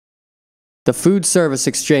The Food Service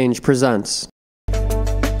Exchange presents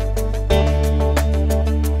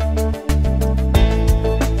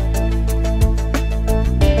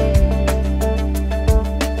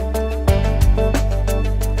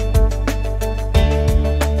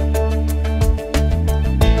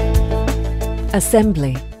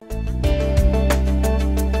Assembly.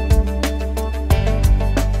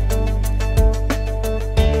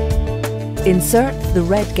 Insert the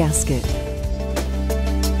red gasket.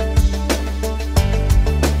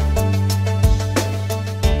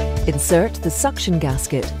 Insert the suction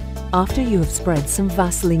gasket after you have spread some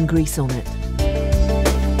Vaseline grease on it.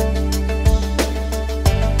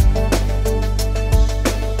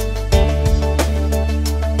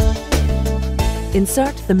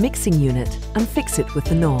 Insert the mixing unit and fix it with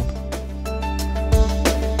the knob.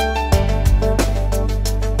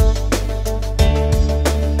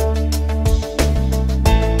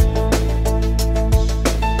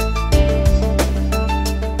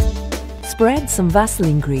 Spread some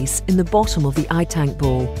Vaseline grease in the bottom of the eye-tank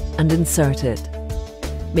bowl and insert it,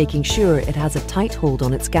 making sure it has a tight hold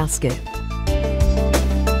on its gasket.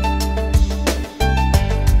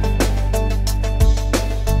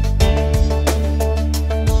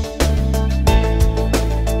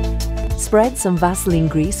 Spread some Vaseline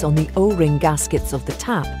grease on the O-ring gaskets of the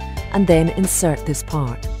tap and then insert this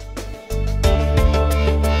part.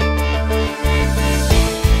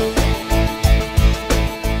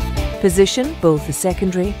 Position both the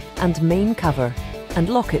secondary and main cover and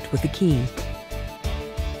lock it with the key.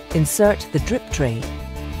 Insert the drip tray.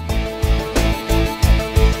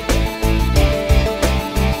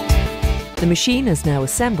 The machine is now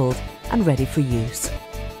assembled and ready for use.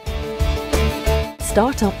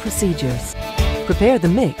 Start-up procedures. Prepare the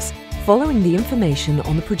mix following the information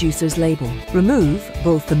on the producer's label. Remove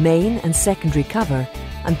both the main and secondary cover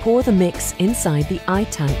and pour the mix inside the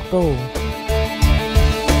eye-tank bowl.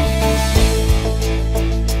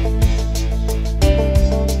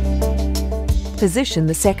 Position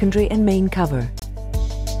the secondary and main cover.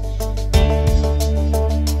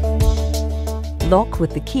 Lock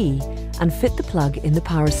with the key and fit the plug in the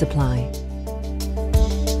power supply.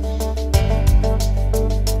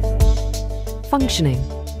 Functioning.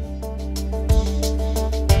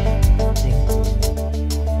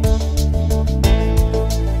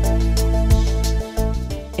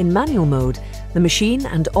 In manual mode, the machine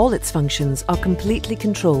and all its functions are completely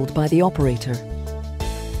controlled by the operator.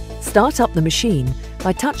 Start up the machine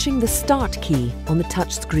by touching the Start key on the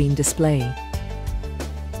touchscreen display.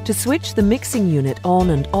 To switch the mixing unit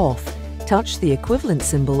on and off, touch the equivalent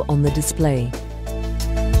symbol on the display.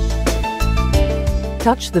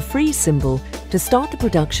 Touch the Freeze symbol to start the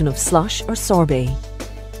production of slush or sorbet.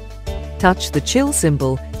 Touch the Chill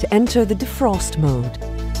symbol to enter the defrost mode.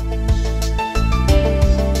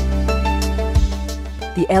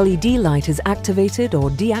 The LED light is activated or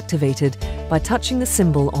deactivated by touching the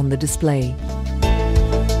symbol on the display.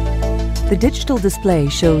 The digital display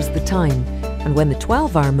shows the time, and when the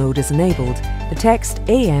 12-hour mode is enabled, the text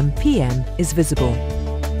AM/PM is visible.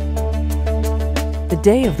 The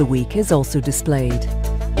day of the week is also displayed.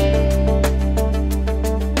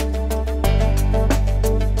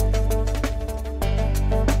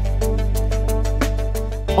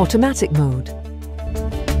 Automatic mode.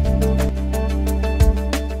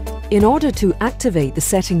 In order to activate the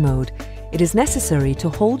setting mode, it is necessary to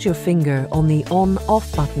hold your finger on the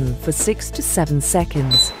on-off button for 6 to 7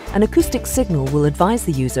 seconds. An acoustic signal will advise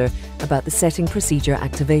the user about the setting procedure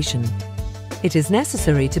activation. It is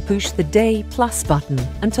necessary to push the Day Plus button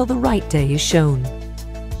until the right day is shown.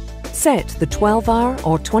 Set the 12-hour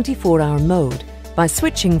or 24-hour mode by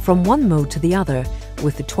switching from one mode to the other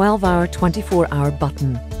with the 12-hour, 24-hour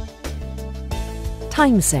button.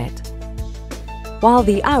 Time set. While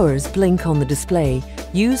the hours blink on the display,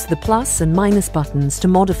 use the plus and minus buttons to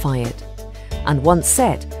modify it. And once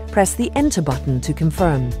set, press the Enter button to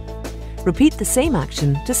confirm. Repeat the same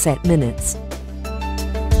action to set minutes.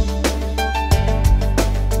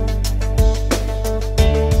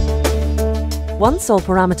 Once all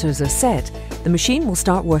parameters are set, the machine will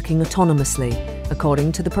start working autonomously,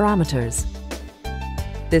 according to the parameters.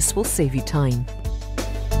 This will save you time.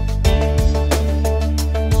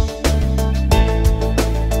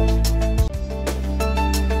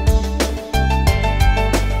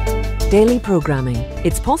 Daily programming.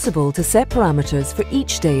 It's possible to set parameters for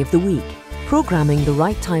each day of the week, programming the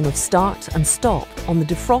right time of start and stop on the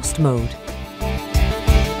defrost mode.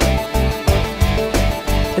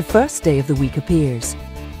 The first day of the week appears.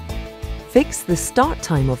 Fix the start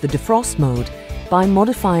time of the defrost mode by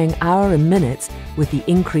modifying hour and minutes with the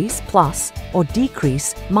increase plus or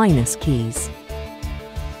decrease minus keys.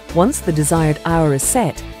 Once the desired hour is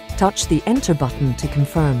set, touch the Enter button to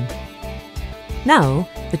confirm. Now,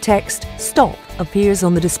 the text Stop appears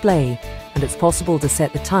on the display, and it's possible to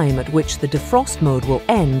set the time at which the defrost mode will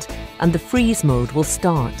end and the freeze mode will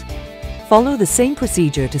start. Follow the same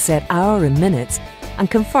procedure to set hour in minutes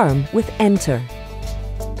and confirm with Enter.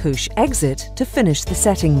 Push Exit to finish the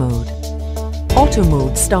setting mode. Auto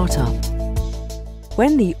Mode Startup.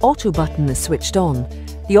 When the Auto button is switched on,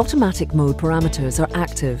 the automatic mode parameters are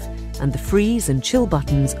active and the freeze and chill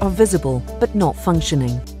buttons are visible but not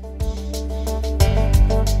functioning.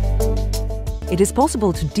 It is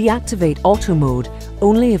possible to deactivate Auto Mode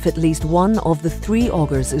only if at least one of the 3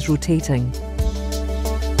 augers is rotating.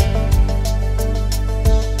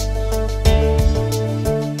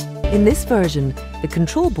 In this version, the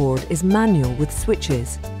control board is manual with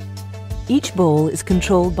switches. Each bowl is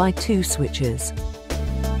controlled by 2 switches.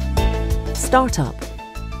 Startup.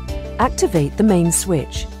 Activate the main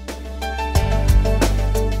switch.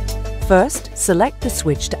 First, select the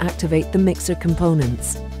switch to activate the mixer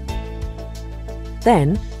components.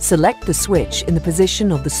 Then, select the switch in the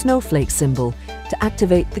position of the snowflake symbol to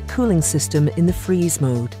activate the cooling system in the freeze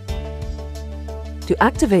mode. To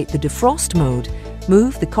activate the defrost mode,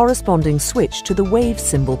 move the corresponding switch to the wave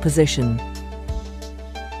symbol position.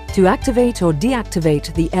 To activate or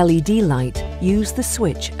deactivate the LED light, use the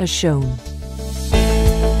switch as shown.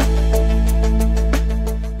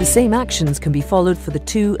 The same actions can be followed for the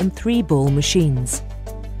 2 and 3 bowl machines.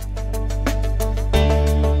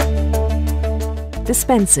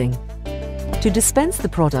 Dispensing. To dispense the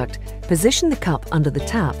product, position the cup under the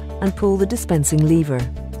tap and pull the dispensing lever.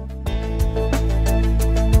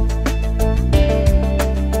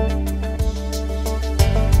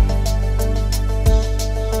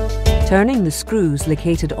 Turning the screws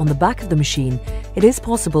located on the back of the machine, it is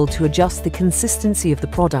possible to adjust the consistency of the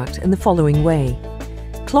product in the following way.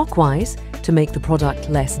 Clockwise, to make the product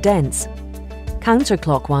less dense.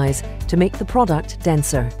 Counterclockwise, to make the product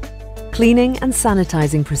denser. Cleaning and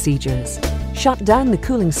sanitizing procedures. Shut down the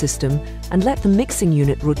cooling system and let the mixing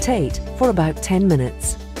unit rotate for about 10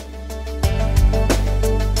 minutes.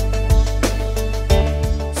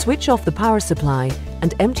 Switch off the power supply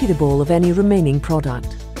and empty the bowl of any remaining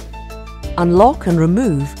product. Unlock and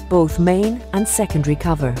remove both main and secondary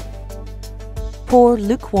cover. Pour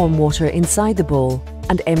lukewarm water inside the bowl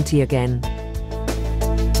and empty again.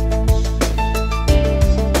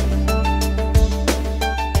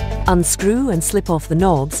 Unscrew and slip off the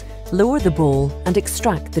knobs, lower the bowl and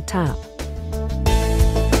extract the tap.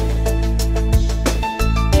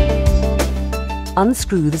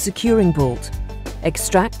 Unscrew the securing bolt.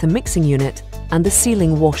 Extract the mixing unit and the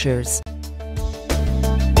sealing washers.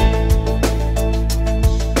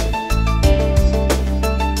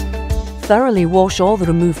 Thoroughly wash all the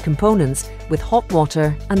removed components with hot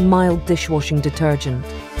water and mild dishwashing detergent.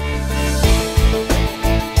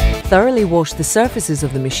 Thoroughly wash the surfaces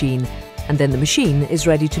of the machine, and then the machine is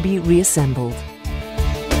ready to be reassembled.